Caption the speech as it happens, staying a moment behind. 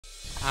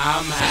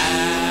I'm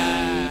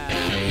high,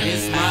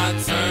 it's my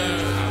turn.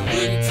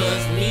 Wouldn't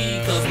touch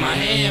me cause my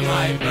hand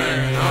might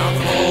burn. I'm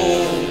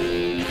cold,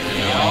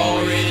 you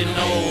already know.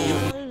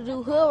 I wanted to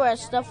do hood rat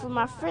stuff with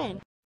my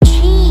friend.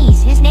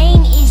 Cheese, his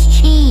name is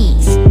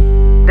Cheese.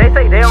 They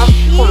say they don't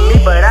with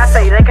me, but I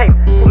say they can't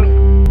with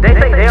me. They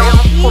say they don't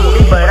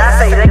with me, but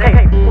I say they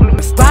can't with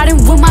me. Riding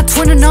with my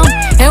twin and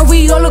and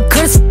we all look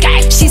good as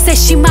fuck. She said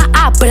she my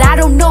eye, but I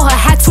don't know her.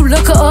 Had to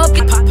look her up.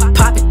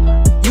 Pop it,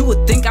 you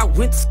would think I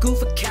went to school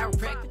for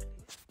chiropractic.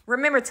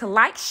 Remember to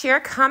like, share,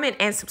 comment,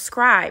 and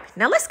subscribe.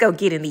 Now let's go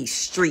get in these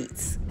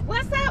streets.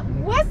 What's up?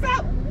 What's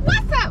up?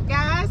 What's up,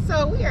 guys?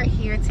 So we are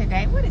here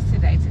today. What is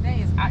today?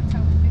 Today is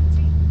October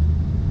 15th.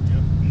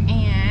 Yep.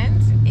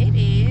 And it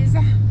is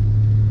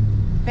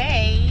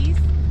Bae's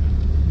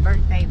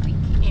birthday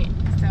weekend.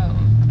 So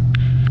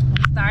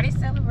we started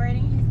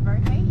celebrating his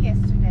birthday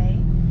yesterday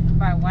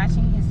by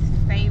watching his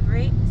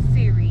favorite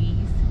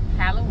series,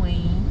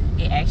 Halloween.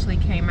 It actually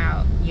came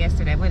out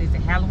yesterday. What is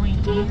it? Halloween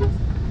Ends?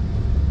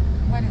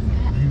 What is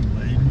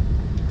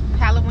it?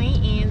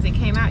 Halloween Ends. It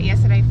came out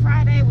yesterday,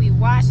 Friday. We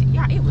watched it.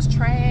 Y'all, it was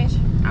trash.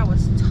 I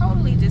was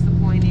totally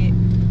disappointed.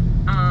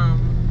 I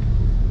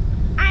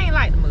ain't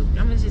like the movie.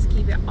 I'm gonna just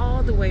keep it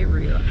all the way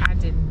real. I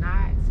did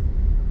not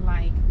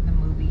like the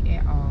movie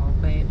at all.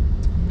 But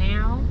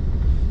now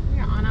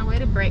we're on our way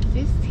to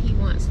breakfast. He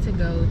wants to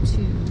go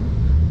to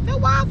the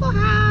Waffle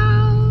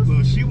House.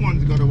 Well, she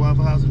wanted to go to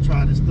Waffle House and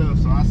try this stuff,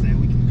 so I said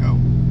we can go.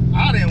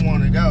 I didn't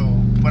want to go,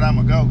 but I'm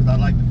gonna go because I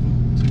like the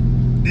food too.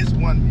 This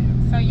one meal.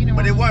 So you didn't.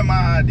 But it wasn't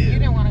my idea. You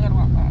didn't want to go to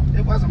Waffle House.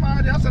 It wasn't my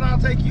idea. I said I'll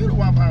take you to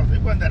Waffle House.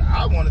 It wasn't that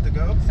I wanted to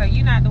go. So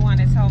you're not the one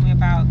that told me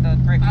about the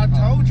breakfast.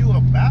 I told you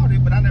about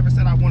it, but I never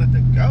said I wanted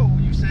to go.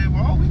 You said,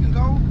 well, we can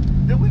go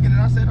the weekend,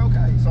 and I said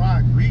okay. So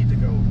I agreed to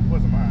go. It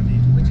wasn't my idea.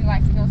 Would you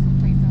like to go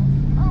someplace else?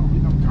 No,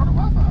 we're gonna go to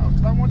Waffle House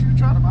because I want you to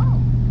try them out.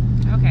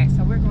 Okay,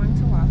 so we're going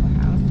to Waffle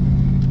House,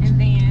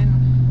 and then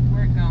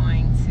we're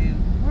going to,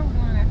 where are we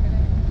going after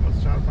that?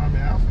 Let's try to find me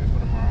an outfit for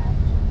tomorrow.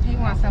 He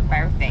wants a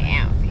birthday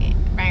outfit.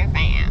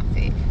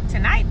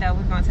 Tonight, though,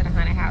 we're going to the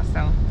haunted house,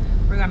 so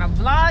we're gonna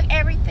vlog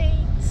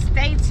everything.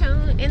 Stay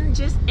tuned and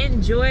just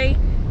enjoy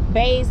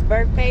Bae's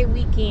birthday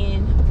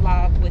weekend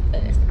vlog with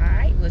us. All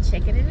right, we'll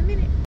check it in a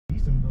minute.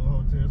 East in the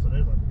hotel, so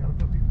there's like we gotta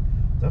put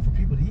stuff for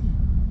people to eat.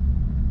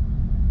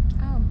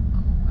 Oh,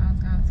 I was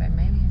gonna say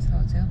maybe it's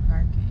hotel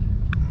parking.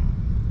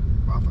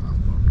 Waffle House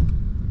parking.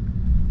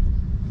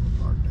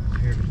 Park down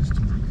here because it's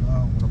too many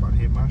cars. What about to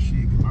hit my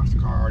shit? Cause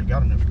my car already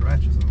got enough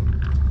scratches on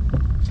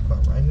it. It's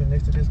about right here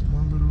next to this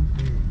one little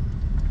bed.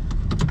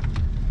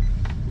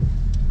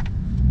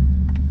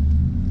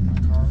 My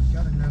car's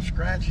got enough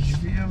scratches, you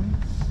feel me?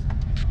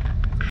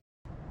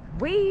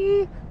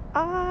 We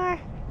are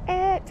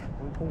at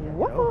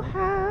Waffle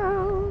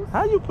House.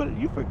 How you put it?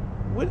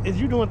 What is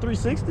you doing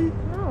 360?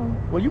 No,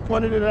 Well, you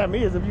pointed it at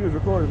me as if you was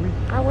recording me.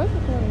 I was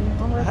recording you.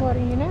 I'm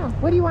recording you now.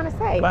 What do you want to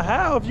say? But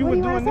how if you What were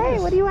do you want doing to say?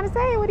 this? What do you want to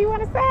say? What do you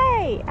want to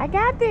say? I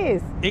got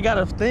this. It got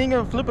a thing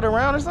and flip it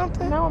around or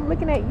something? No, I'm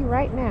looking at you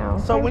right now.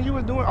 So Okay? when you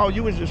was doing, oh,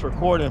 you was just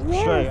recording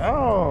Yes. straight.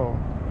 Oh.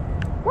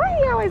 Why are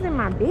you always in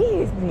my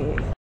business?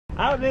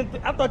 I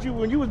thought you,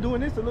 when you was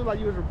doing this, it looked like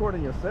you was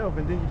recording yourself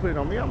and then you put it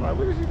on me. I'm like,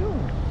 what is you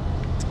doing?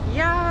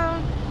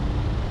 Y'all,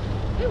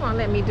 he won't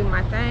let me do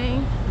my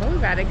thing. But we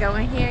gotta go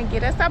in here and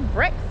get us a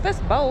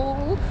breakfast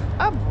bowl.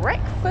 A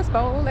breakfast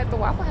bowl at the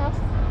Waffle House.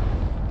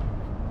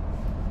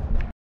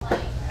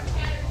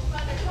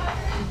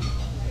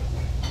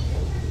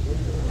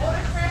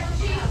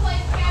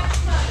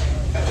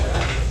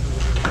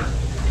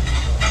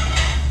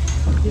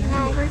 You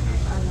hungry?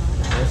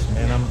 Yes,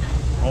 man, I'm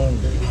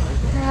hungry.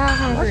 How Why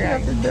hungry you are got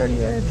you? this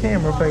dirty ass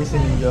camera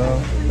facing me,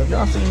 y'all? If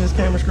y'all seen this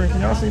camera screen,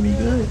 can y'all see me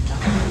good?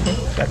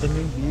 Got the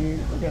new beard.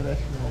 Look at that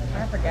shit.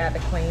 I forgot to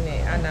clean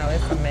it. I know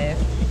it's a mess.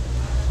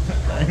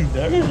 I ain't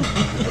dirty.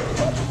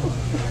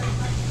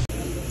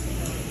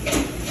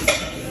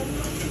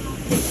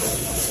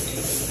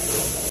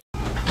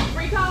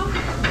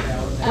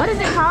 What is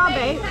it called,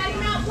 babe? Patty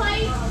melt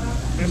plate,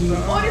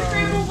 order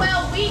scrambled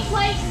well wheat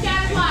plate,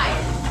 scattered light.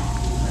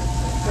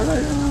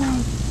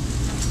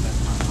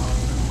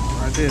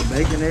 Right there,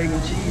 bacon, egg,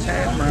 and cheese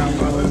hash brown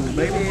rolls,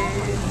 baby.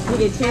 You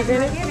get cheese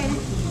in it?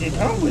 It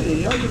come with it,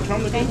 yo. You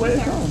come to the way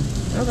it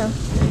comes. Okay.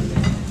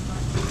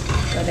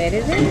 So that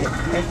is it.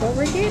 That's what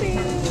we're getting.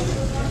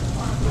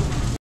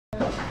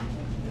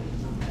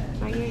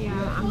 So yeah,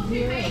 y'all, I'm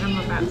here and I'm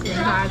about to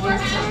try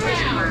this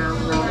hash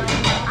brown roll.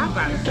 I'm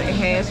about to say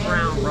hash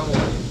brown roll.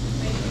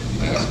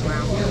 Hash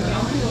brown roll.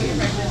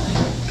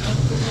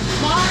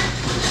 Mark,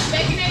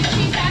 bacon, egg,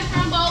 cheese, hash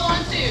brown bowl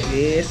on 2.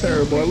 Yes,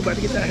 sir, boy. We about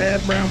to get that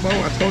hash brown bowl.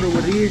 I told her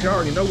what it is. Y'all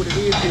already know what it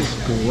is. It's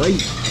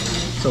great.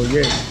 So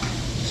yeah,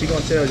 she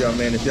gonna tell y'all,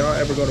 man. If y'all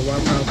ever go to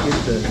Waffle House,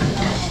 get the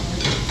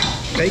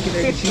bacon,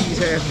 egg, and cheese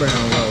hash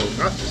brown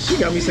roll. She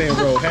got me saying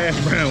roll, hash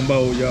brown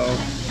bowl, y'all.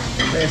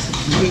 That's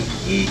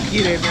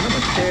get it, man. I'm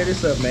gonna tear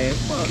this up, man.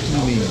 Fuck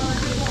you, man.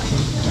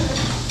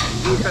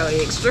 You go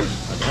extra. I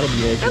gotta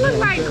be extra. It looks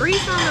like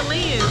grease on the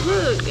lens.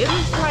 Look, it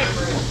looks like.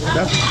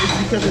 That's it's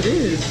because it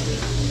is.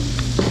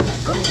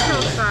 I'm so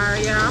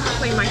sorry, y'all.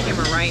 clean my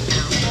camera right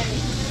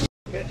now.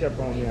 Ketchup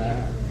on me.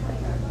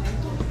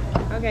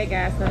 Okay,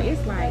 guys, so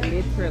it's like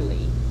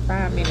literally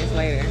 5 minutes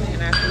later,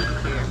 and our food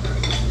is here.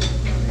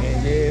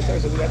 And yeah,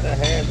 so we got that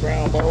hash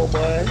brown bowl,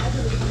 boy.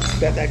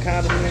 Got that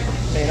condiment.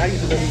 Man, I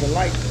usually don't even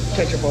like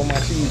ketchup on my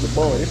cheese, but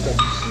boy, this stuff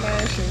is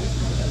smashing.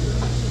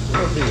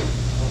 What's this?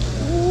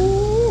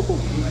 Ooh.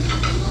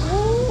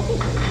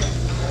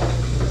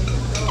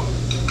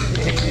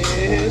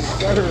 Yes,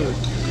 sir.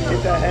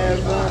 Get that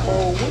hash brown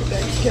bowl with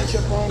that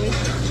ketchup on it.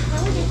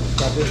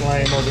 Got this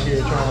lame over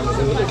here trying to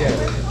do it. Look at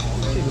it.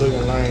 She's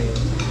looking lame.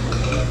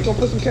 You gonna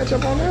put some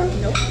ketchup on there?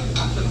 Nope.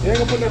 You ain't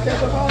gonna put no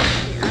ketchup on? I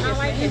don't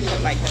like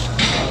ketchup like that.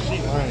 Oh,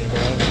 she lame,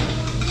 bro.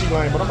 She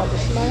lame, but I'm about to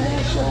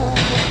smash her.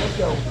 Let's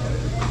go.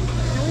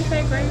 Can we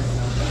say grace?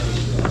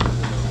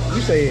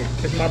 You say it.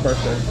 It's my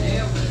birthday.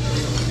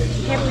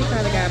 Heavenly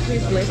Father God,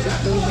 please bless this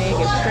food, may it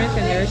give strength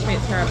and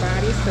nourishment to our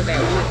bodies so that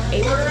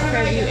we're able to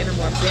serve you in a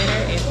more better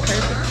and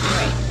perfect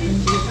way. In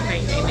Jesus'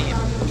 name, amen.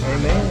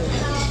 Amen.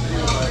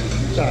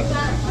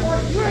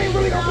 You ain't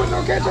really gonna put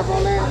no ketchup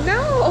on there?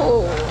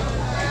 No.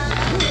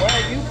 Well,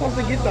 you supposed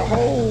to get the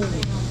whole,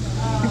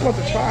 you supposed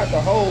to try it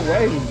the whole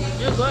way.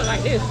 Just go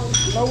like this.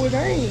 No, it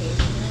ain't.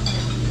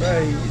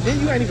 Right. Then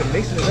you ain't even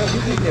mixing it up.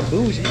 You eating it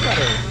bougie. You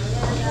gotta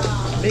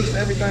mix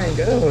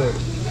everything up.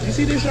 You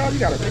see this, y'all? You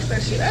gotta mix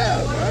that shit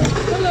out, bro.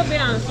 Put a little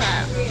bit on the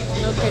side.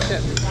 No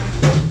ketchup.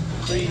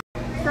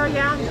 So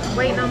y'all,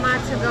 waiting on my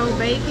to-go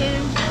bacon.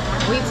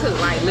 We took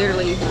like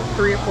literally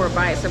 3 or 4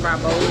 bites of our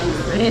bowls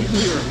and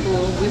we were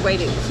full. We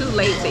waited too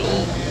late to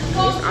eat.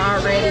 It's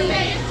already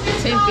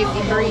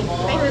 10:53.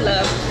 Thank you,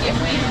 love. Yes,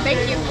 ma'am. Thank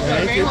you.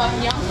 You're very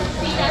welcome, y'all.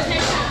 See you guys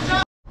next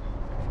time.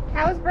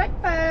 How was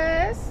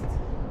breakfast?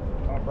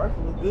 My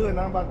breakfast was good.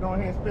 Now I'm about to go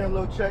ahead and spend a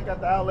little check at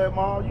the outlet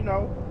mall. You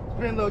know,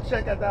 spend a little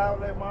check at the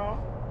outlet mall.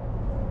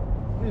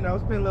 You know,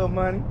 spend a little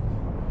money.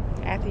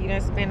 After you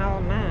done spent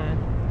all mine.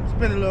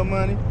 Spend a little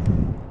money.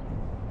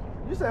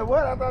 You said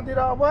what? I thought I did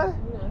all what?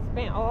 You done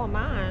spent all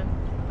mine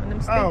on them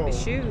stupid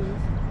shoes.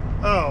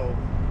 Oh.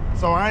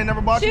 So I ain't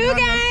never bought you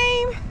nothing? Shoe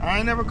game! I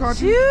ain't never caught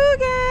you? Shoe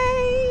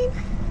game!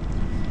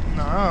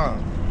 Nah.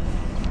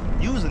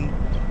 Using.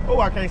 Oh,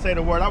 I can't say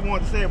the word. I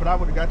wanted to say it, but I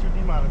would have got you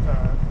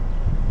demonetized.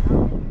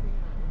 I'm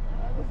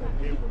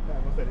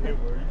gonna say the N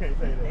word. You can't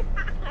say that.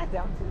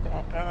 Don't do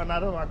that.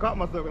 Not I caught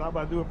myself and I'm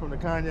about to do it from the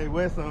Kanye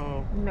West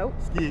nope.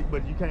 skit,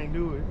 but you can't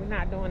do it. We're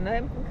not doing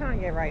nothing from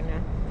Kanye right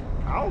now.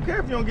 I don't care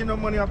if you don't get no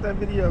money off that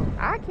video.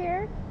 I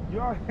care. You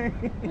are. I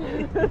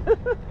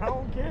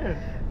don't care.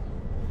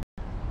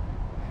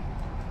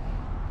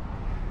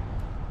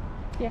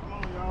 Yeah. Come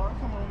on, y'all.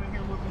 Come on in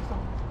here with me.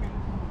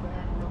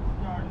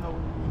 Y'all already know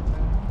what it is,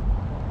 man.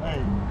 Hey,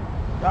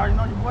 y'all already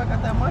know your boy got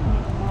that money.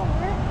 Come on,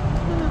 man.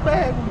 Give me his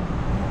bag.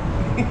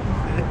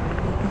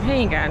 He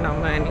ain't got no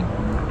money.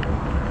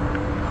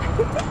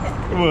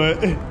 What?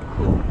 I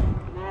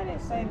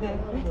didn't say that.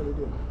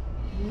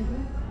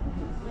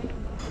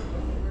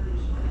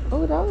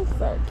 Oh,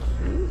 those are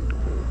cute.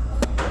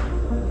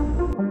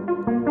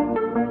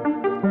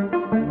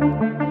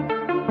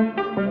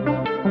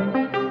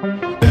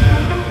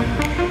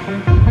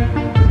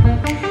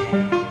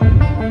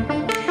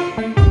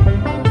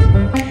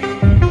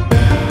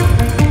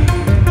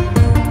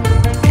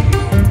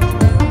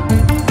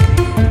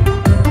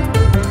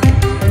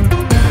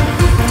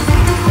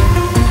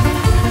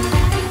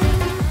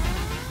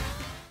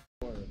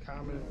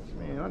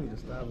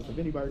 If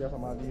anybody got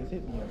some ideas,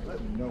 hit me up. Let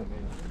me know, man.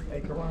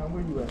 Hey, Karan,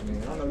 where you at,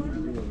 man? I know you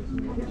can do this,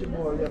 man. Hit your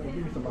boy up and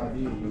give me some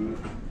ideas, man.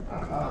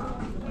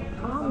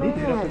 Oh,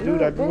 man.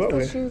 Dude I grew up that's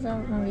with. the shoes I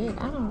was going to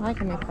get. I don't like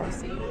them in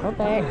person. Go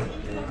back.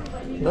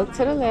 Look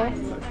to the left.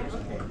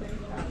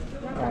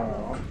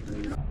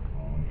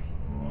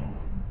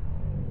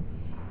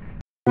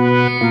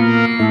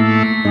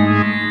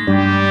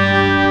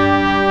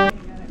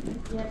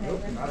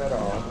 Not at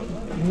all.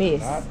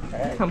 Miss. Not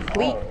at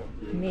Complete all.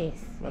 miss.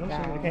 Man, them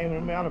shit that came in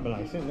the mail, I've been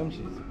like, send them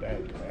shits back.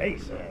 Hey,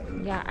 sir.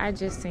 Yeah, I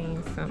just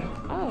seen some.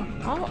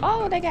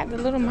 Oh, they got the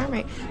Little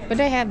Mermaid. But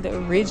they have the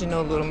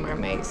original Little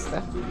Mermaid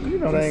stuff. You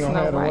know they ain't gonna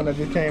have the one that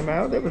just came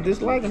out. They was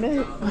disliking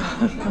it.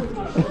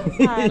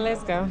 All right,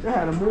 let's go. They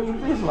had a million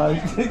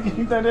dislikes. You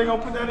think they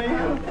gonna put that in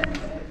here?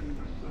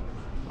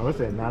 Oh, it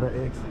said not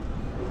an exit.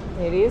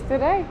 It is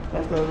today.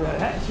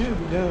 That should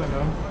be done,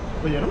 though.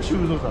 But yeah, them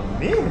shoes was a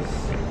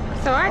miss.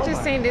 So I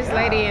just seen this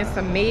lady in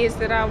some mids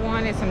that I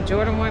wanted, some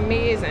Jordan 1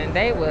 mids, and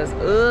they was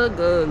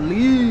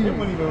ugly. It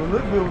wouldn't even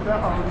look good with that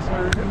Harley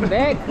shirt.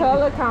 That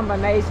color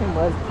combination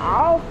was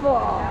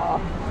awful.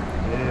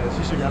 Yeah,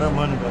 she should got her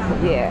money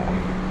back. Yeah.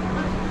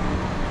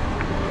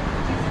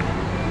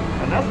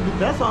 And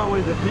that's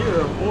always the fear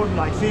of ordering,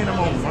 like seeing them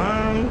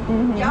online.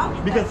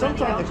 Mm-hmm. Because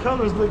sometimes the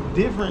colors look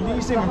different. Then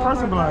you see them in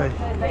person, like,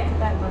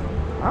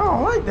 I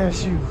don't like that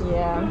shoe.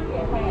 Yeah.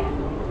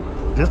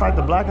 Just like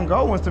the black and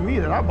gold ones to me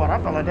that I bought, I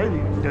felt like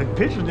the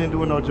pictures didn't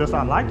do it no justice.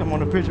 I liked them on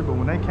the picture, but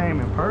when they came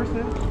in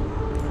person,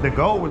 the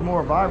gold was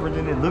more vibrant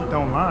than it looked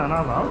online. I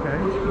was like, okay.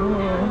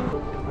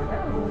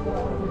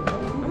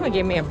 I'm gonna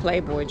get me a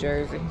Playboy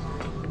jersey.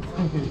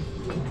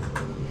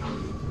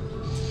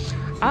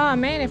 Oh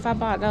man, if I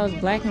bought those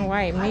black and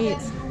white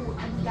mix.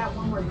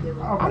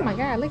 Oh my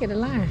God, look at the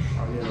line.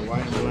 Oh yeah, the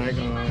white and black.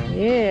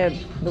 Yeah,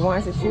 the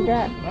ones that you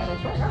got. I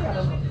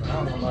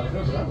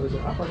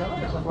forgot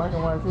I got the black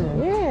and white too.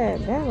 Yeah,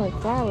 that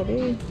looks solid,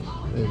 dude.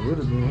 It would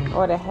have been.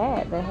 Or the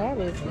hat. The hat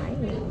is nice.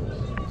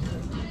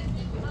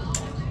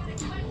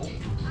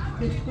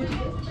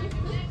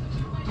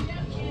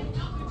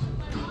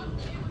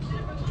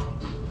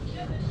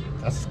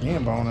 That's a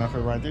skin bone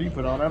outfit right there. You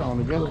put all that on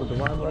together with the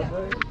white black.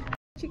 What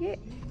you get?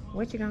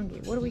 What you gonna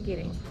get? What are we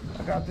getting?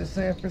 I got this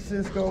San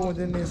Francisco and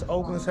then this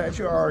Oakland hat.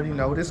 You already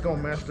know this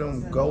gonna match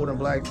them gold and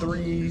black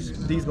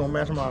 3s. These gonna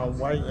match my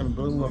white and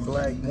blue and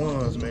black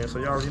 1s, man. So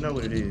you already know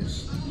what it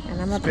is.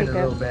 And I'm gonna Spin pick a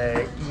little up.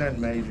 bag,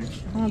 nothing major.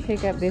 I'm gonna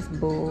pick up this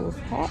Bulls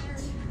hat.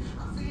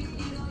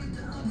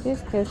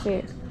 Just cause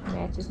it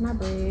matches my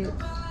braids.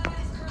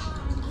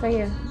 So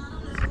yeah,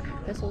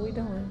 that's what we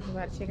doing. We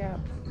about to check out.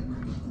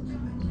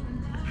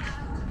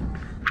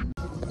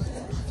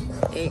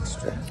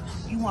 Extra.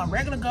 You want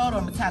regular gold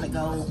or metallic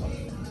gold?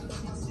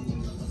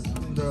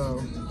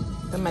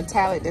 The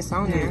metallic that's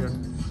on there.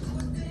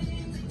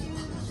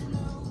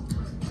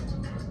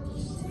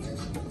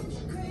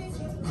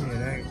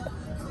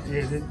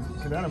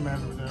 That'll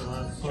match with that,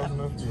 right? Close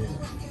enough. Yeah.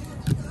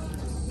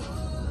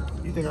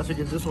 You think I should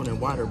get this one in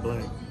white or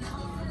black?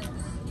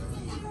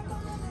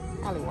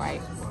 Probably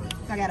white.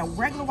 So I got a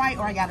regular white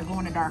or I got to go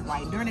in the dark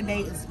white. During the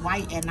day it's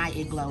white, at night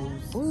it glows.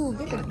 Ooh,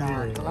 get the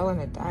dark. Glow in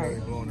the dark. Yeah,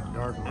 glow in the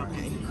dark.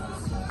 Okay.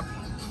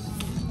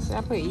 Should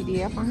I put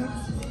EDF on here?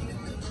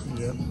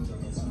 Yeah.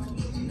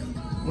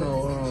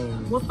 No,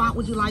 what font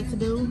would you like to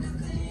do?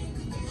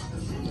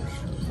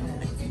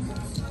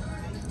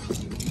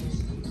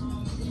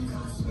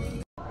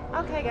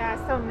 Okay guys,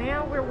 so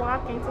now we're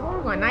walking to where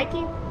we're going,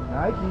 Nike?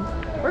 Nike.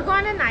 We're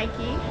going to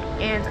Nike,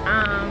 and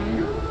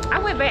I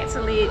went back to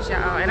Lids,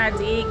 y'all, and I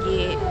did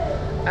get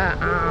a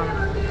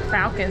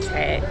Falcons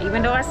hat.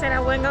 Even though I said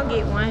I wasn't gonna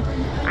get one,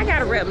 I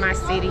gotta rep my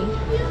city,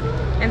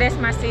 and that's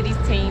my city's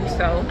team,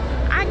 so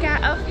I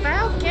got a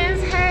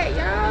Falcons hat,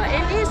 y'all,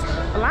 and it's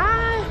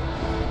fly.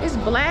 It's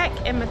black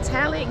and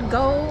metallic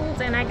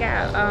gold, and I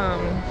got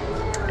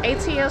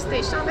ATL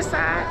stitched on the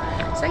side.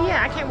 So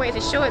yeah, I can't wait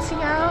to show it to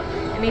y'all.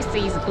 And it's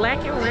these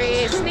black and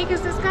red sneakers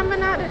that's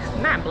coming out.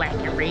 Not black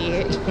and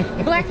red,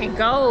 black and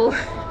gold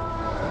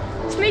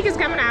sneakers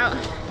coming out.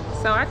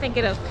 So I think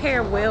it'll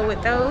pair well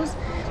with those.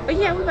 But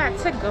yeah, we're about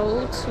to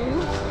go to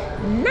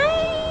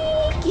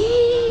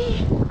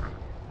Nike.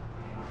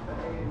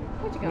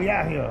 What you We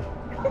out here.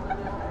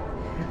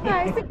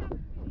 Nice.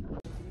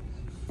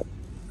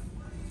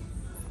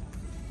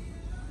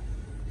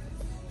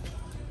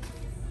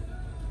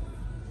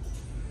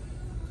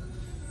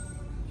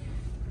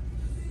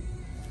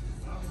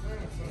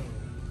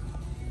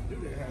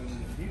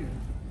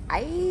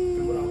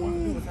 What I want to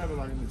do is have it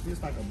like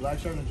just like a black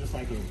shirt and just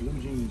like a blue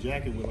jean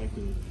jacket with like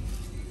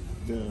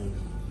the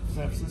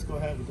San Francisco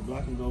hat with the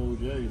black and gold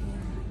J's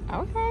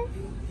on. Okay.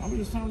 I'm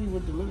just telling you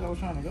what the look I was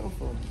trying to go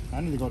for.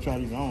 I need to go try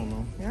these on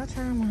though. Y'all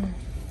try them on.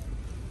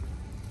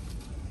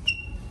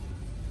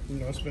 You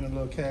know, spend a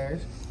little cash,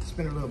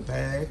 spend a little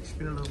bag,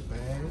 spend a little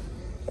bag.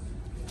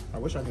 I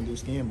wish I could do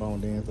skin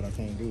bone dance, but I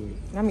can't do it.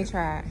 Let me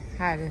try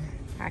it.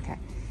 Okay.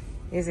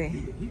 Is it?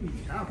 You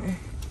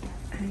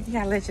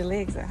gotta let your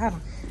legs up. Hold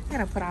on. I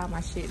gotta put all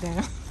my shit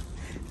down.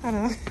 Hold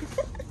on.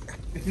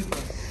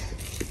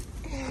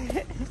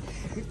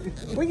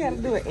 We gotta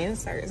do an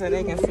insert so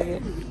they can see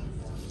it.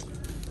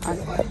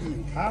 Okay.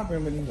 I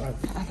remember these like.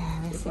 Okay,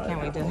 let's see.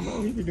 Can we do it?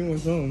 You be doing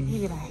something.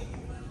 You be like.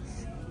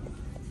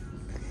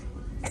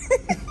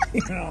 I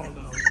don't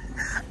know.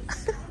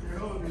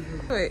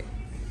 Wait.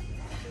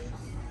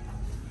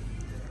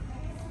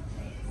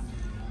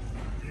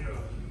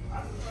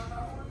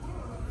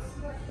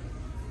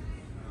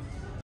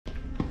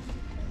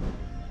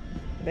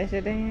 That's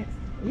your dance?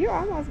 You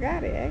almost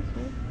got it,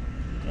 actually.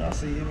 Y'all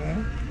see it,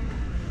 man.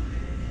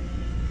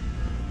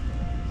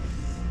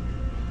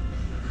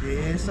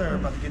 Yes, sir.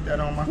 About to get that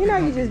on my. You know,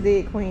 you just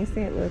did Queen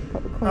Sit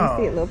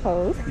little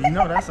pose. You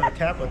know that's a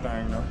Kappa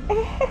thing, though.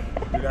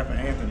 Do that for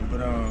Anthony,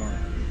 but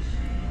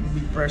we'll be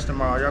fresh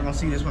tomorrow. Y'all gonna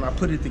see this when I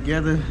put it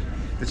together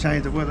to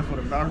change the weather for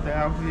the birthday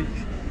outfit.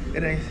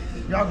 It ain't.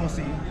 Y'all gonna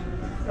see it.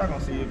 Y'all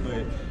gonna see it,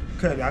 but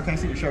cut it. I can't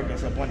see the shirt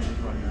that's up on it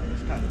right now.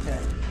 It's kind of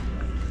tacky.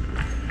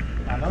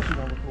 I know she's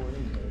gonna record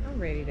anyway. I'm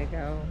ready to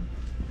go.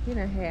 You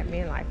done had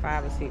me in like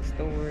 5 or 6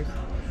 stores.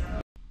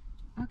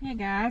 Okay,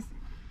 guys.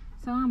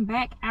 So I'm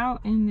back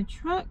out in the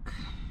truck.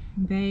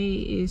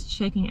 Bae is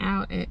checking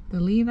out at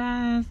the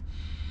Levi's.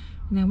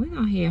 Now we're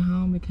gonna head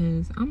home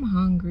because I'm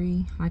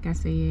hungry, like I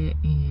said,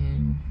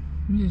 and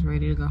I'm just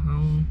ready to go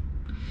home.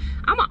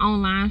 I'm an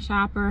online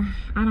shopper.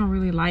 I don't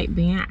really like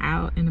being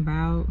out and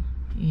about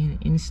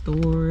in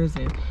stores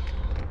and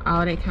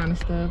all that kind of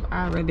stuff.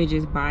 I'd rather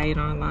just buy it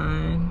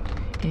online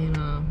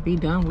and be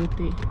done with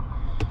it.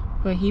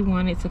 But he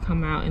wanted to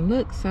come out and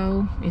look,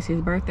 so it's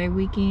his birthday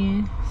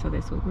weekend, so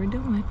that's what we're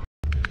doing.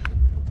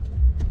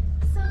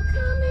 So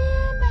come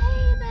in,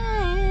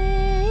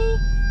 baby,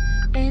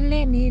 and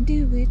let me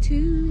do it to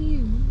you.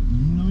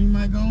 You know you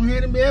might go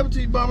ahead and be able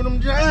to bump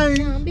them James.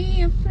 Don't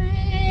be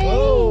afraid.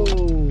 Whoa.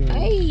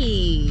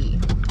 Hey.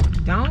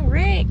 Don't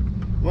wreck.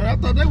 Well, I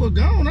thought they were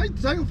gone. They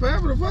taking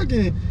forever to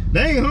fucking.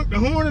 They ain't hooked the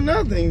horn or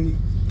nothing.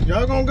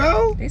 Y'all gonna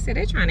go? They said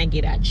they're trying to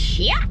get a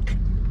check.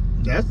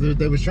 That's what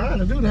they was trying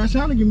to do. They was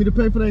trying to get me to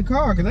pay for their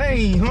car because they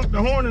ain't hooked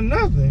the horn or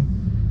nothing.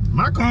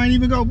 My car ain't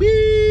even go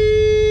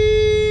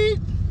beep.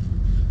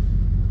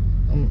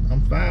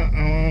 I'm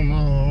fine.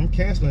 I'm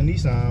canceling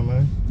Nissan,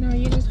 man. No,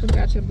 you just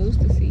forgot your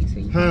booster seat, so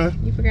you Huh?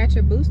 You forgot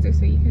your booster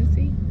so you can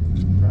see.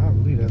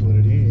 Probably that's what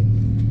it is.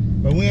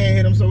 But we ain't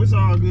hit them, so it's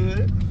all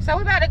good. So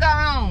we about to go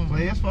home.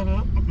 Play us fuck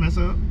up, mess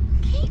up.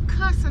 Keep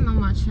cussing on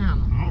my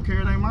channel. I don't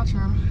care, it ain't my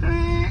channel.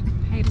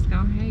 Haters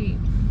gonna hate.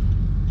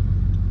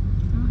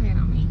 Don't hate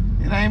on me.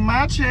 It ain't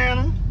my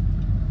channel.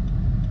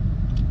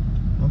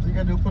 One thing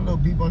I do, put a little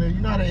beep on there. You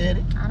know how to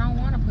edit. I don't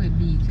want to put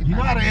beats. You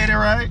know how to edit,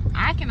 right?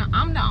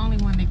 I'm the only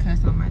one that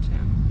cuss on my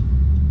channel.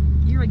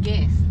 You're a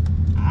guest.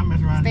 I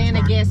mess around. Stay in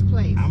a guest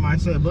place. I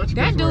might say a bunch of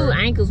that dude's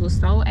ankles was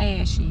so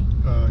ashy.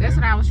 That's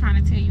what I was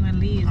trying to tell you and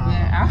Liz, but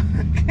I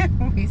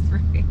couldn't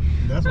whisper it.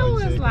 That's I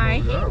what was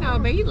like, you know,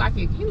 but he look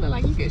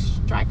like you could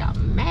strike a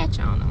match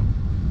on him.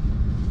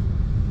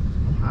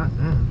 I'm hot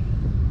now.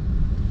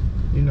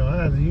 You know,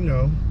 I had to,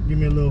 give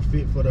me a little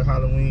fit for the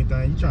Halloween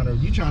thing. You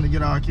trying to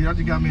get all cute. I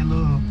just got me a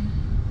little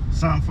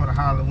something for the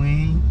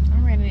Halloween.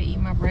 I'm ready to eat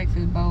my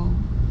breakfast bowl.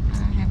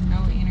 I have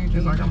no energy.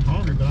 It's like I'm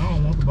hungry, but I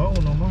don't want the bowl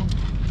no more.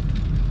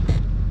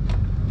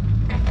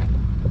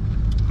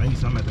 I eat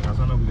something at the house.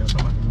 I know we got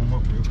something I can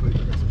warm up real quick.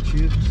 I got some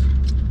chips.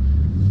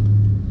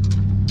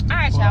 All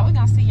right, y'all. We're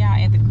going to see y'all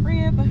at the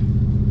crib.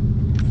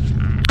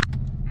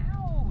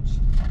 Ouch.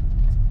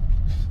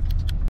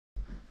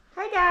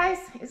 Hey, guys.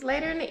 It's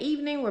later in the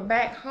evening. We're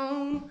back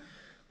home.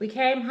 We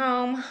came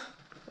home,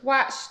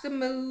 watched the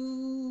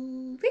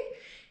movie,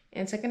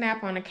 and took a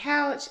nap on the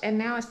couch. And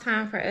now it's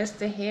time for us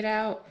to head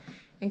out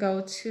and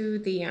go to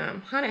the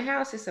haunted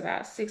house. It's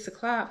about 6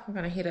 o'clock. We're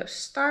going to hit up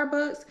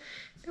Starbucks.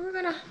 Then we're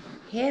gonna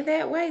head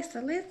that way, so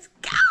let's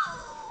go.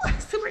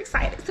 Super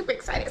excited, super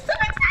excited, super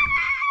excited.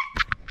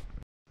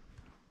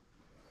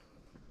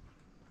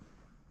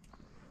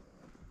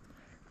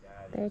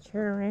 They're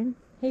churring.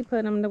 He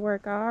put them to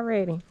work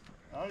already.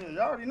 Oh yeah,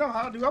 y'all already know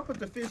how I do. I put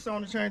the fish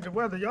on to change the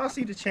weather. Y'all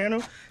see the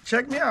channel.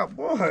 Check me out.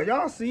 Boy,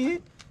 y'all see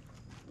it.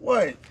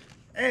 What?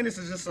 And this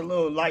is just a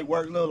little light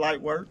work,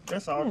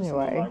 That's all, just a little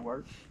light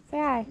work. Say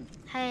hi.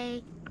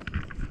 Hey.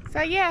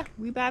 So yeah,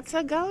 we about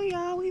to go,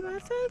 y'all. We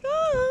about to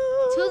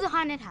go. To the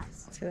haunted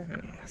house. To the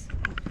haunted house.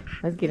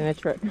 Let's get in the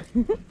truck. It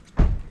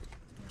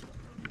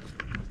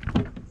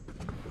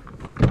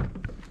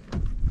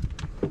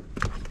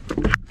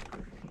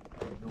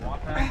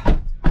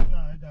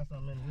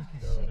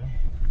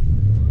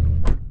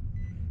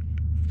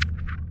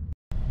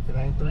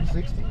ain't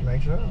 360,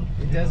 make sure.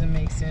 It doesn't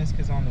make sense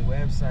because on the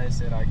website it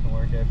said I can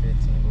work at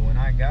 15, but when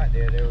I got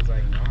there, they was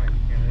like, no, you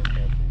can't work at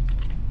 15.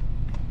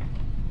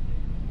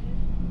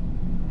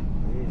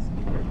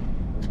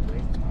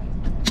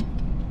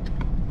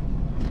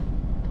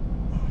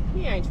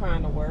 He ain't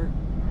trying to work. I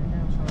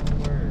am trying to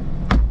work.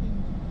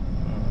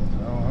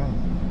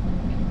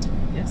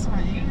 Yes,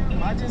 I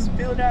am. I just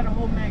filled out a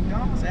whole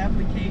McDonald's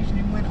application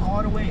and went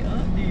all the way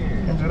up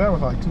there. And that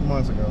was like 2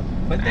 months ago.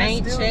 But I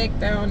ain't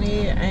checked on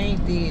it. I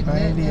ain't did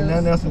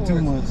nothing else in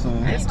 2 months,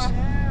 son. Yes, I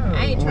have.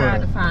 I ain't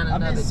tried to find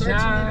another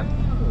job.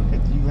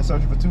 You been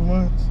searching for 2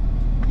 months?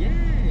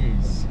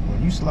 Yes. Well,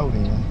 you slow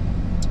then.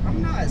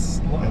 I'm not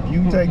slow. If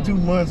you take 2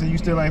 months and you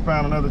still ain't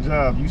found another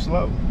job, you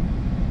slow.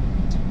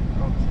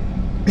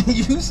 Okay.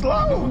 You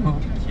slow.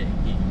 Okay.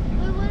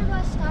 Wait, what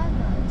about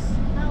Starbucks?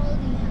 How old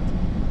do you have to be?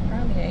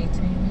 Probably 18.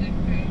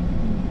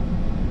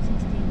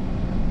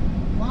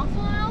 16.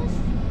 Waffle House?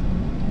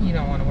 You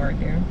don't want to work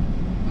there?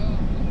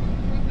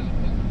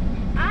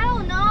 I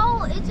don't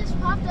know. It just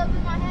popped up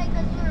in my head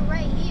because we were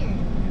right here.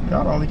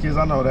 Y'all the only kids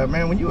I know that,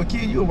 man. When you a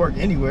kid, you'll work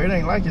anywhere. It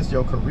ain't like it's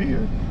your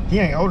career. He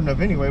ain't old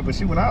enough anyway, but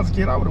when I was a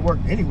kid, I would have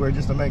worked anywhere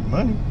just to make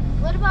money.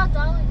 What about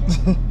Dollar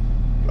General?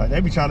 Like,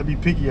 they be trying to be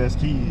picky as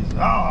kids. Oh,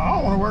 I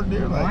don't want to work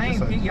there. Like, I ain't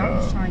picky. I'm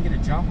just trying to get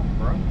a job,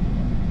 bro.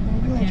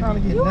 You ain't trying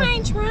to get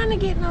nothing. ain't trying to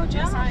get no job.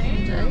 Yes, I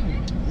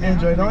am. Man,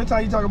 Jay, the only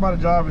time you talk about a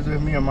job is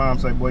if me and mom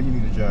say, boy, you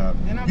need a job.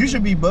 You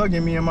should be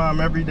bugging me and mom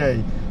every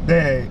day.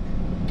 Dad,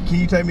 can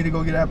you take me to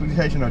go get an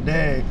application? Or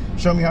Dad,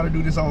 show me how to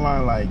do this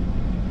online. Like,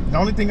 the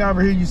only thing I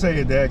ever hear you say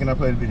is, Dad, can I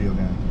play the video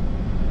game?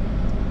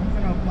 I'm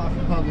going to apply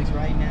for Publix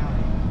right now.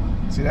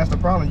 See, that's the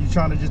problem. You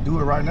trying to just do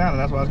it right now, and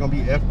that's why it's going to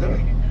be effed up.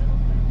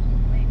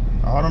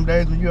 All them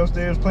days when you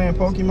upstairs playing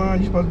Pokemon,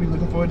 you supposed to be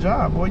looking for a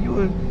job. Boy,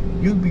 you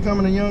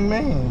becoming a young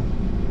man.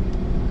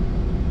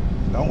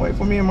 Don't wait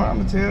for me and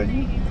mom to tell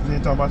you. Then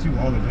talk about you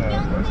on the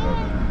job.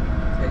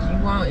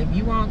 Cause if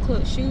you want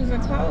shoes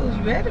and clothes,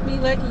 you better be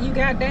lucky you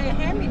got that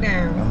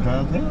hand-me-down. I'm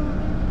trying to tell you.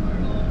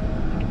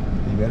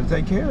 You better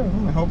take care of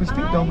him. I hope his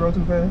feet don't grow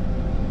too fast.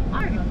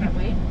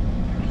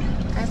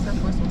 That's up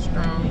for some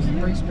straws,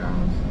 3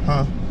 straws.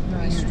 Huh?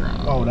 3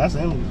 straws. Oh, that's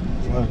endless.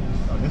 Well,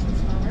 this one.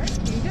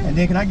 And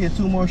then can I get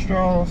 2 more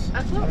straws?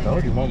 Absolutely. I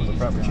told you one was a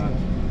frappuccino.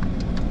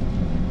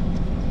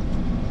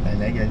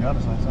 they gave y'all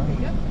the same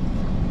thing. Yep.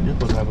 You're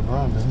supposed to have a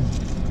grinder.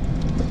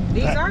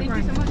 These are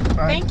grinders.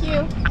 Thank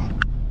you.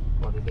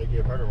 Or did they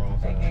give her the wrong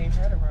They side? gave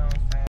her the wrong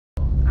side.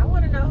 I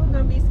want to know who's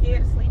gonna be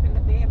scared to sleep in the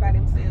bed by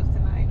themselves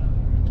tonight.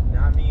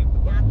 I mean,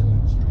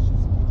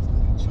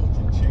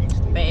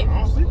 Babe. I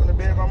don't sleep in the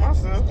bed by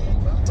myself.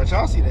 But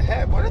y'all see the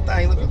hat, boy. That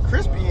thing looking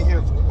crispy in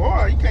here.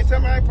 Boy, you can't tell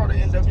me I ain't part of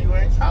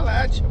NWA. Holla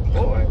at you,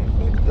 boy.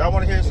 Y'all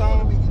want to hear a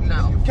song?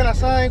 No. Can I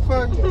sing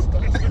for you?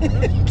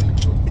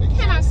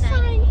 Can I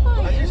sing for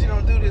I you? usually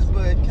don't do this,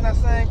 but can I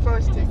sing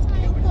first? Sing for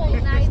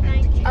you. Nice,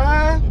 thank you.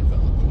 Hours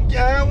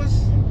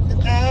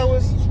and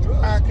hours.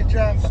 I could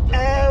drive for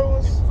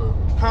hours.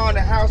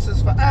 Haunted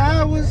houses for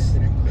hours.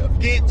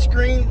 Get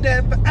screamed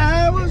at for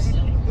hours.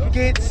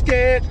 Get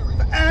scared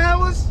for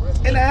hours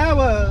and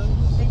hours.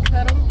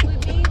 Cuddle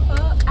with me for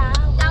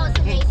hours. That was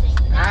amazing.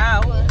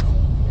 Hours.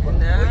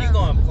 where you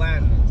going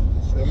platinum?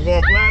 I'm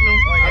going platinum?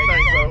 Oh, yeah, I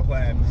think so.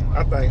 Platinum. I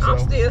think so. I'm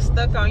still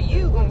stuck on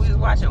you when we was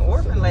watching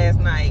Orphan last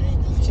night.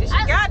 She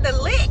got the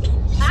lick.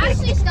 I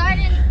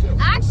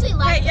actually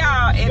like Hey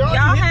y'all, if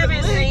y'all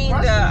haven't seen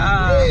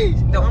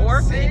the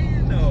Orphan,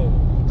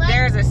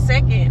 there's a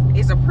second.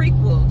 It's a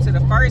prequel to the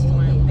first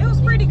one. It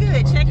was pretty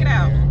good. Check it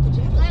out.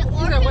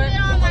 Orphan been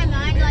on my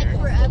mind like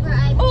forever.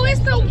 Oh, it's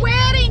the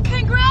wedding!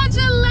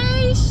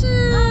 Congratulations!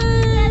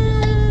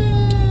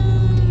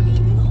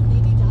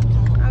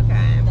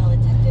 Okay.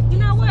 You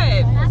know what?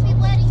 Happy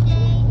wedding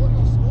day.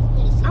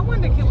 I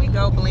wonder, can we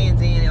go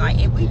blends in? Like,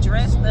 if we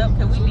dressed up,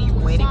 could we be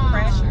wedding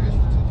crashers?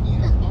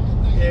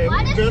 Yeah,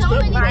 Why we does dressed so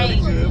up many probably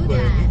people good, do but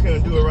that? we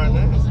couldn't do it right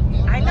now.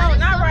 I know,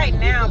 not right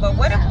now, but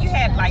what if you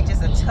had like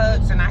just a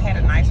tux and I had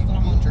a nice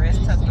formal dress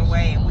tucked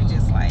away and we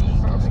just like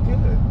Probably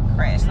good.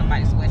 crashed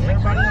somebody's wedding?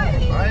 Everybody on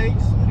their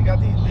bikes. We got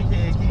these big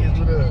head kids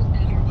with us.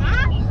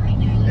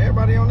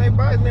 Everybody on their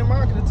bikes. Me and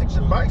Mom could have took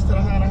the bikes to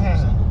the Hana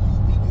Hana.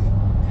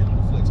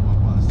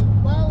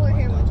 Well, we're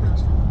here with her. I'm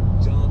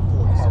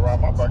gonna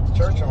ride my bike to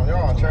church on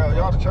y'all. Trail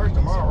y'all to church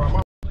tomorrow. Ride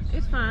my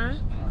It's fine.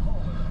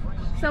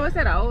 So it's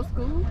at an old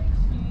school?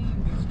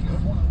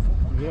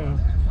 Yeah.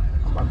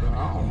 I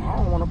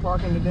don't want to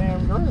park in the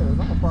damn grass. I'm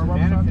gonna park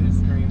right beside the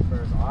screen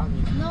first,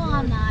 obviously. No,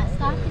 I'm not.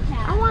 Stop the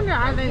cat. I wonder,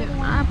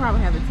 I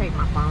probably have to take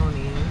my phone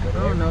in. I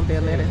don't know if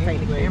they'll let us take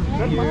the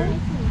camera.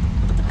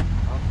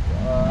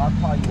 I'll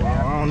call you I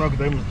don't know,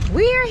 because they...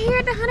 We're here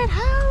at the haunted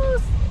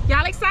house.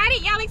 Y'all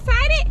excited? Y'all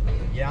excited?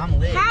 Yeah, I'm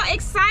lit. How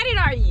excited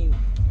are you?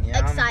 Yeah,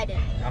 Excited.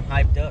 I'm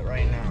hyped up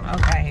right now.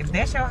 Okay, if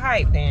that's your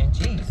hype, then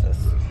Jesus.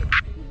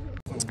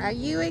 Are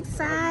you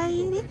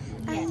excited?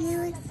 Are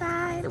you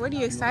excited? What are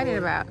you excited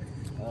about?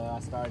 I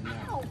started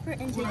now. For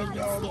NJ to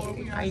get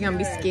scared. Are you gonna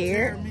be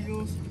scared?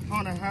 Meals,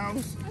 haunted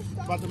house.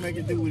 About to make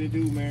it do what it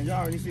do, man. Y'all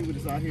already see what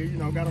it's out here. You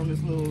know, got on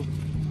this little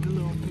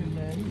bit,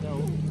 man. You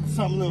know,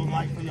 something little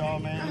light for y'all,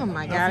 man. Oh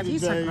my God, if you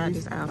talk about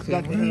this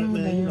outfit one more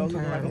damn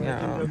time,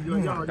 y'all. Oh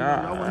my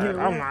God. Oh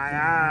my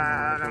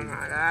God. Oh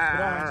my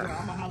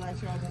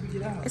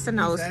God. It's an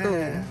old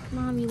school.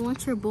 Mom, you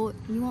want boiled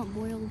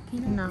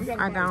peanut? No,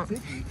 I don't.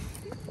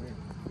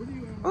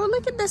 Oh,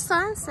 look at the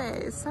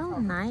sunset. It's so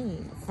nice.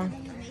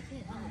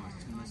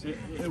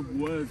 It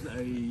was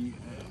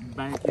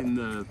back in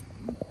the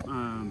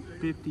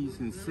 50s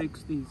and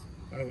 60s.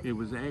 It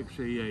was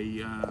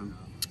actually a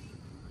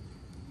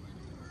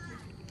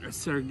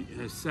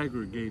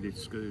segregated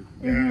school.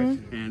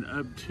 And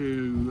up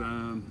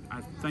to,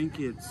 I think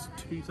it's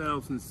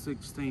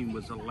 2016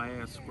 was the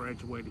last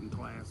graduating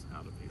class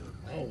out of here.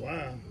 Oh,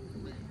 wow.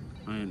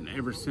 And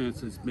ever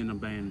since it's been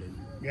abandoned.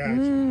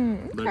 Gotcha.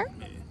 But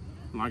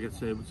like I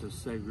said, it was a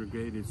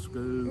segregated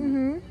school.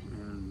 And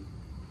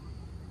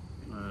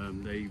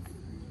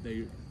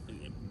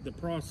the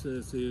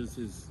process is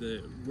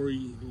that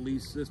we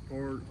lease this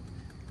part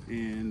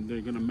and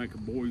they're gonna make a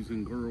boys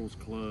and girls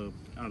club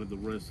out of the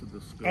rest of the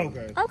school.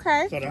 Okay.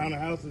 Okay. So the haunted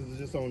house is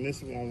just on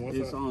this one.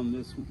 It's on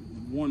this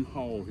one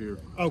hall here.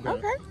 Okay.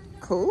 Okay.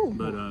 Cool.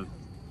 But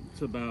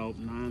it's about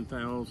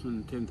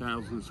 9,000,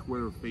 10,000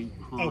 square feet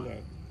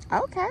haunted.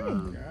 Okay.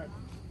 And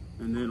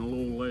then a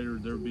little later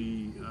there'll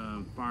be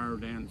fire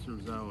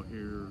dancers out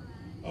here.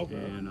 Okay.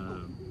 And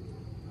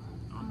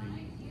I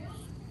mean,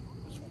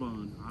 it's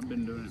fun. I've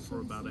been doing it for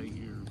about 8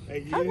 years.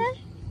 8 years?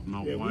 Okay.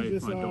 My Yeah, wife, we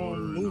just my daughter.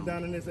 moved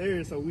down in this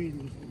area, so we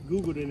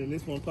Googled it and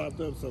this one popped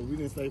up, so we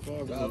didn't stay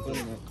far from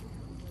it.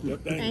 Yep,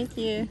 Thank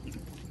you.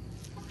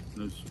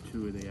 Those are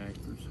two of the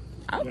actors.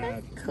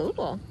 Okay.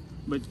 Cool.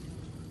 But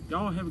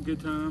y'all have a good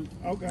time.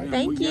 Okay. And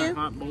Thank we you. got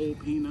hot boiled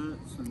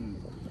peanuts, and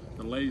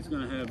the lady's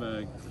gonna have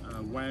a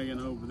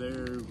wagon over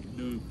there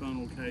doing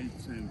funnel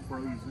cakes and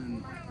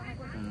frozen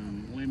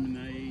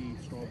lemonade,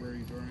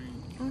 strawberry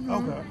drink.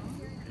 Okay.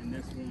 And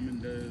this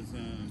woman does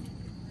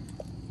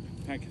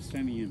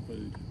Pakistani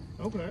food.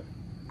 Okay.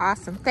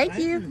 Awesome. Thank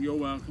you. You're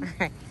welcome.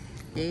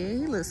 Yeah,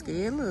 he looks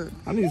scared. Look.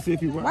 I need to see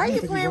if you. Why are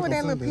you playing with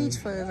that little peach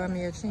fuzz under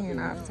your chin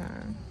all the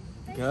time?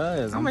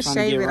 Cause I'm gonna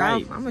shave it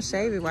off. I'm gonna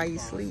shave it while you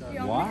sleep.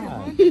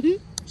 Why?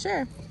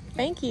 Sure.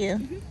 Thank you.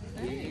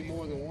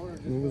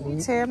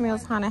 Terra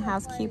Mills Haunted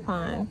House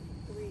coupon.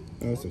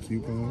 That's a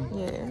coupon.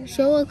 Yeah.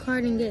 Show a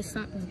card and get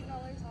something.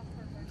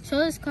 Show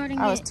this card and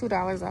Oh, get it's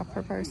 $2 off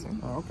per person.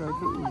 Oh, okay,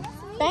 cool.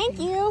 Thank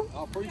you.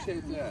 I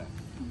appreciate that.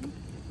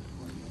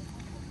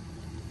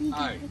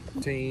 Alright.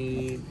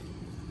 15,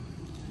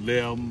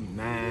 11,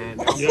 9.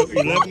 Yep,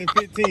 11 and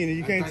 15, and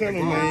you can't tell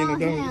them they ain't a You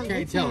dog.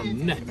 can't tell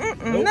them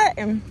nothing.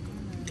 Nothing.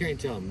 You can't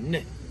tell them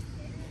nothing.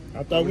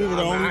 I thought we were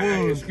the only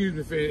ones. Excuse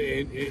me for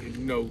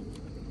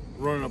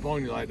running up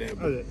on you like that.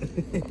 But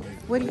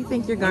What do you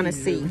think you're gonna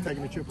see? I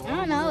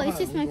don't know. It's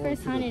just my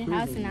first haunted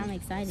house, and I'm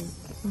excited.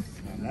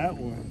 That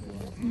one.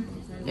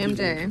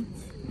 MJ.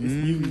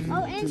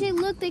 Oh, NJ,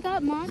 look, they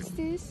got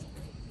monsters.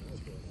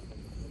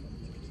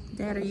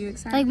 Dad, are you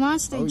excited? Like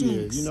monster Oh, yeah.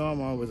 drinks. You know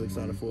I'm always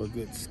excited for a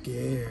good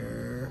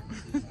scare.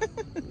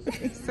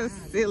 So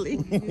silly.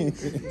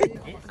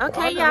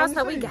 Okay, y'all,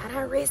 so we got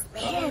our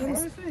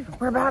wristbands.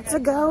 We're about to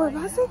go. We're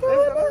about to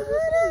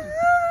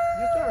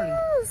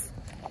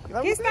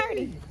go. He's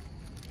 30.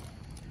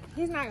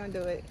 He's not gonna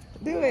do it.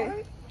 Do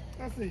it.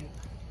 Let's see.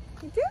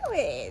 Do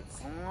it.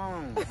 Come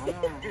on.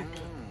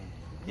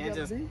 You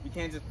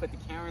can't just put the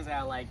cameras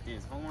out like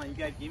this. Hold on, you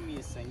gotta give me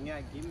a second.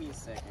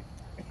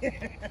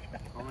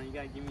 Hold on, you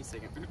gotta give me a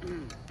second.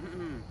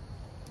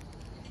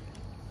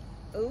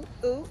 Ooh,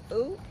 ooh,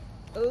 ooh,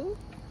 ooh, ooh,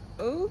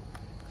 ooh,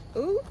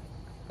 ooh,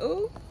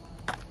 ooh,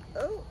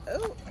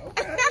 ooh.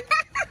 Okay.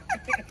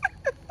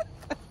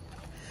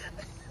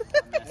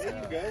 There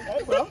you go.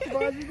 Hey, well, I'm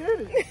surprised you did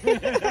it.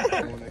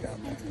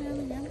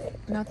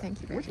 No,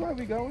 thank you. Which way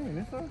we going?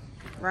 This way?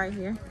 Right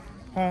here.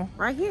 Huh?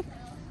 Right here.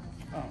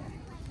 Oh.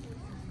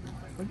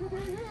 But you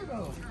did here,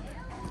 though.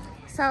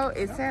 So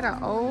it's at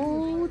an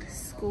old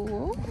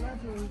school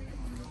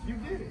You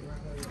did it.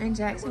 in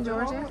Jackson,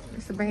 Georgia.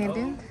 It's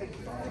abandoned.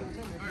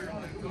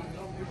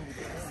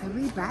 So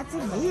we about to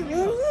get ready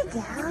to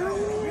go.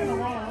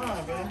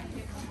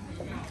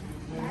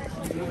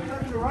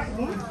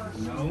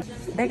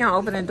 They gonna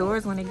open the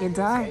doors when it get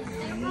dark.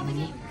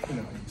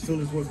 As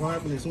soon as what's gonna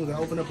happen, as soon as I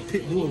open up, a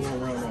pit bull gonna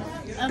run out.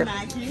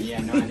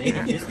 Yeah, no, they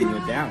can just do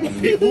it down.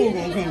 Pit bull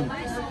gonna come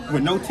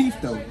with no teeth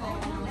though.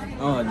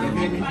 Oh, no.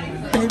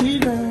 Baby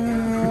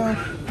girl,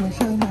 what's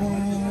your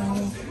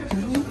name?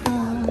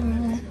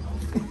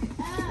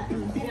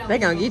 They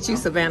gonna get you,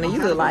 Savannah. You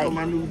look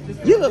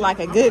like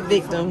a good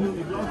victim.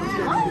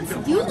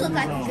 You look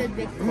like a good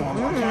victim. You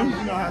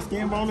know how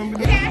skin bone them be?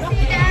 Can I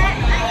see that?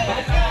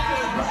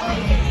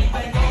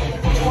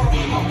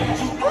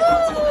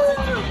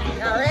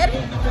 Y'all ready?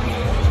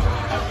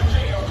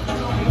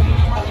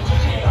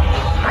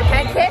 I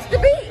can't catch the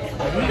beat.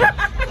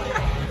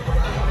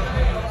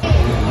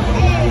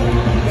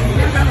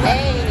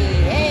 Hey,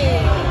 hey,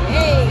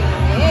 hey,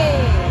 hey.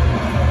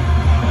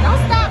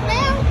 Don't stop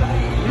now.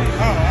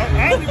 Oh, I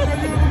ain't even gonna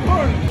do it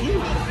recording.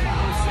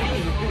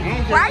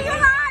 Why are you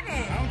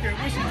hiding? I don't care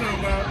what she's talking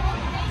about.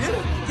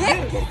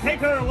 Get Take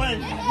her away.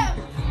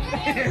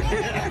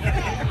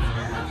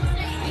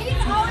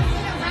 He's always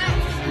in a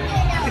match.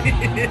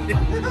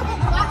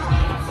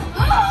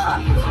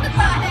 What the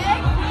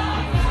heck?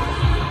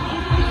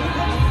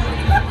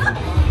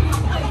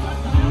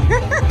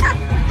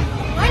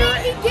 Why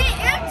didn't he get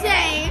MJ?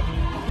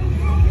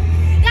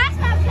 That's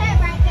my pet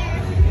right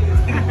there.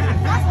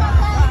 That's my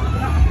pet.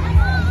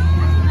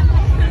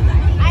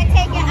 I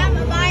take it,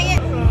 I'ma buy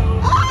it.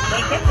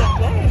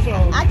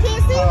 I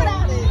can't see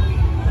without it.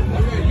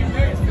 okay, you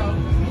next, go.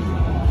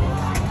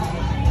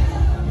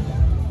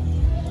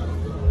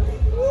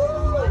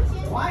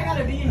 Why I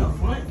gotta be in the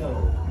front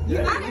though?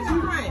 You're not in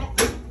the front.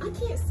 I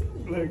can't see.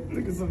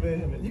 Look at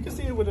Savannah. You can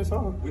see it with this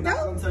on. We're not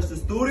gonna touch the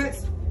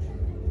students.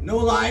 No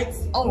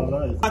lights. Oh,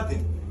 nice.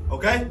 Nothing.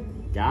 Okay?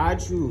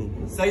 Got you.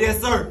 Say yes,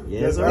 sir.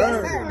 Yes, sir.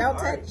 Yes, sir. Don't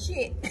touch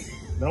shit.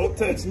 Don't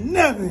touch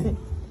nothing.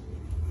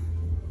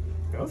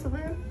 Go,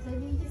 Savannah.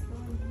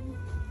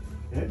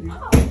 Yeah, you.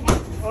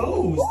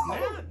 Oh,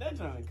 snap. That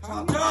joint.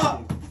 Chop,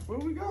 chop. Where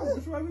we go?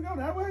 Which way we go?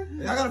 That way?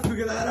 I gotta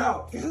figure that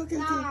out. Nah,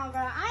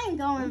 bro, I ain't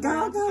going,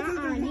 bro.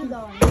 You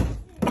going.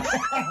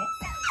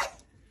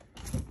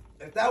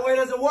 If that way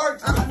doesn't work,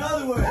 try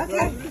another way.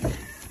 Okay.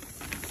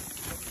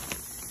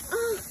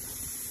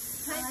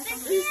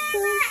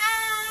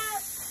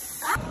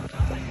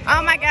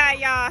 Oh my God,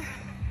 y'all.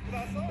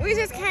 We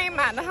just came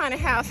out the haunted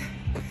house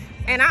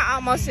and I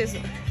almost just,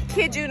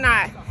 kid you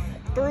not,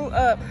 threw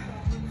up.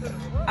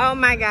 Oh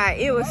my God,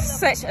 it was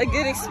such a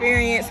good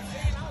experience.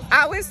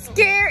 I was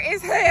scared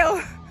as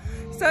hell.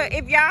 So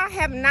if y'all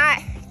have not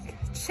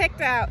checked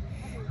out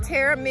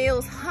Tara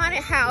Mills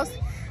Haunted House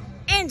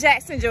in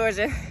Jackson,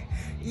 Georgia,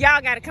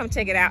 y'all gotta come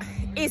check it out.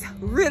 It's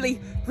really,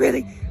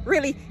 really,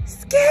 really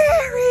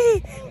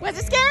scary. Was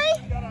it scary?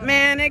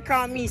 Man, they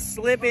caught me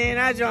slipping.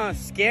 That joint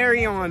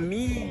scary on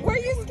me. Were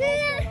you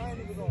scared?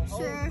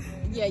 Sure.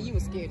 Yeah, you were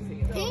scared.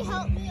 Can you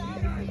help me out?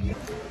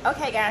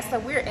 Okay, guys, so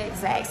we're at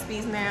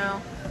Zaxby's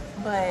now,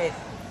 but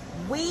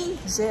we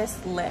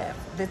just left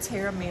the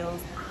Tara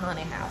Mills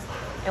Haunted House.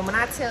 And when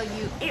I tell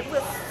you, it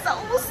was so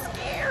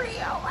scary.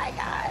 Oh my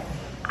God.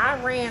 I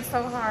ran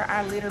so hard,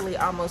 I literally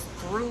almost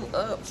threw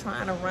up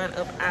trying to run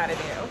up out of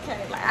there,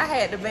 okay? Like, I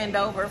had to bend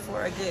over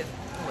for a good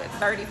what,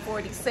 30,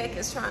 40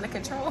 seconds trying to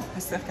control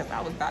myself because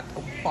I was about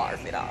to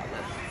barf it all up.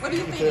 What do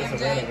you think,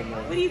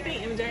 MJ? What do you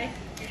think, MJ?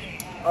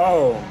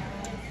 Oh,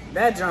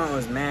 that joint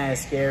was mad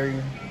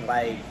scary.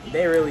 Like,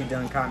 they really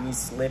done caught me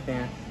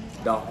slipping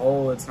the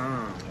whole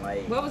time.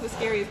 Like, what was the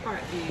scariest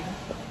part for you?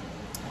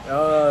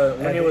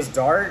 When it was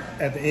dark.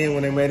 At the end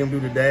when they made him do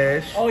the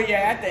dash. Oh yeah,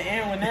 at the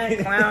end when that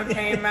clown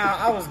came out,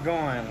 I was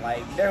going.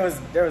 Like, there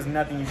was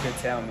nothing you could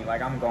tell me.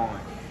 Like, I'm going.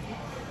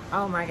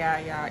 Oh my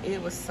God, y'all,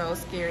 it was so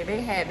scary. They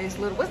had this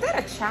little, was that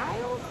a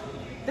child?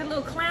 The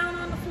little clown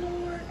on the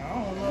floor? I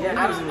don't know.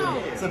 Yeah, I don't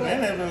know.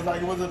 Savannah was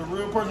like, was it a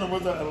real person or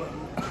was it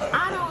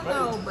I don't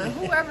know, but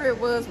whoever it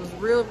was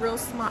real, real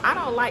small. I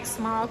don't like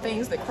small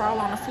things that crawl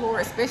on the floor,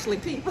 especially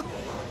people.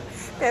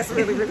 That's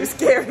really, really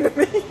scary to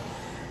me.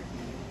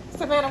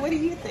 Savannah, what do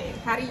you think?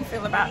 How do you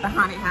feel about the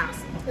haunted house?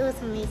 It was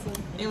amazing.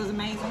 It was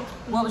amazing.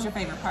 What was your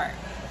favorite part?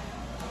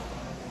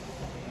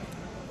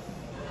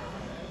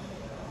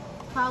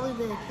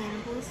 Probably the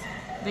cannibals.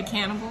 The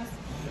cannibals?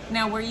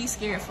 Now, were you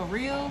scared for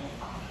real?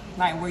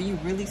 Like, were you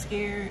really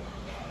scared?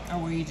 Or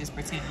were you just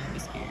pretending to be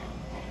scared?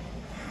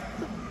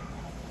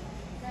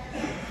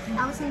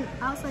 I was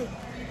like,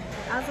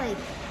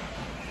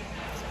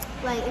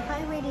 if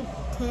I rated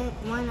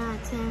 1 out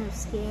of 10 of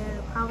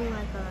scared, probably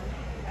like a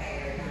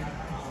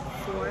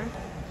 4.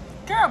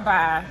 Girl,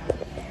 bye.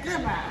 Girl,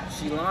 bye.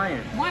 She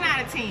lying. 1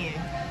 out of 10.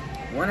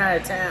 1 out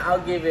of 10,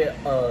 I'll give it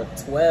a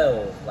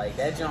 12. Like,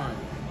 that joint.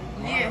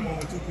 Yeah. I'm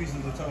only 2 pieces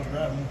of toast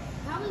grabbing.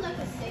 Probably like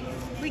a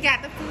 6. We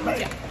got the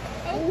food.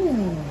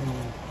 Ooh.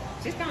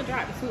 Just don't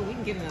drop the food. We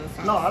can get another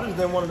sauce. No, I just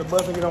didn't want it to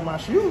bust and get on my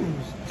shoes.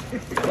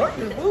 Fuck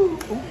this food.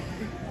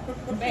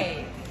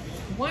 Babe,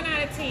 1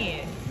 out of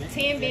 10.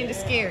 10 being the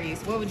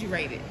scariest. What would you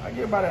rate it? I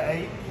give about an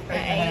 8.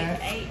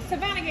 An 8.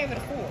 Savannah gave it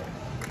a 4.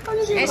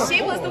 And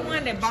she was the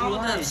one that balled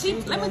up.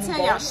 Let me tell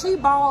y'all, she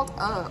balled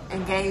up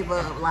and gave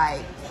up.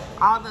 Like,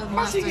 all the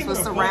monsters was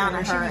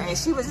surrounding her, and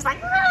she was just like,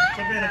 ah!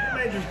 Savannah, if you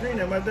made you scream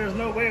that much, there's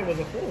no way it was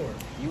a 4.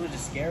 You were the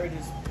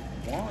scariest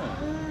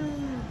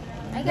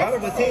one. Out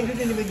of a 10, you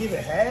didn't even give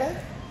it half?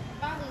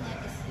 Probably like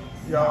a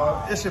 6.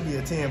 Y'all, it should be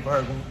a 10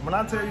 for her. When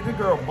I tell you the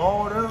girl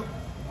balled up,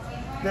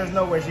 there's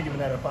no way she giving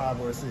that a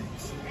 5 or a 6.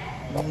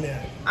 No.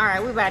 All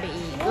right, we about to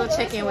eat. We'll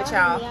check in with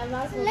y'all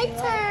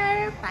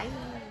later. Bye.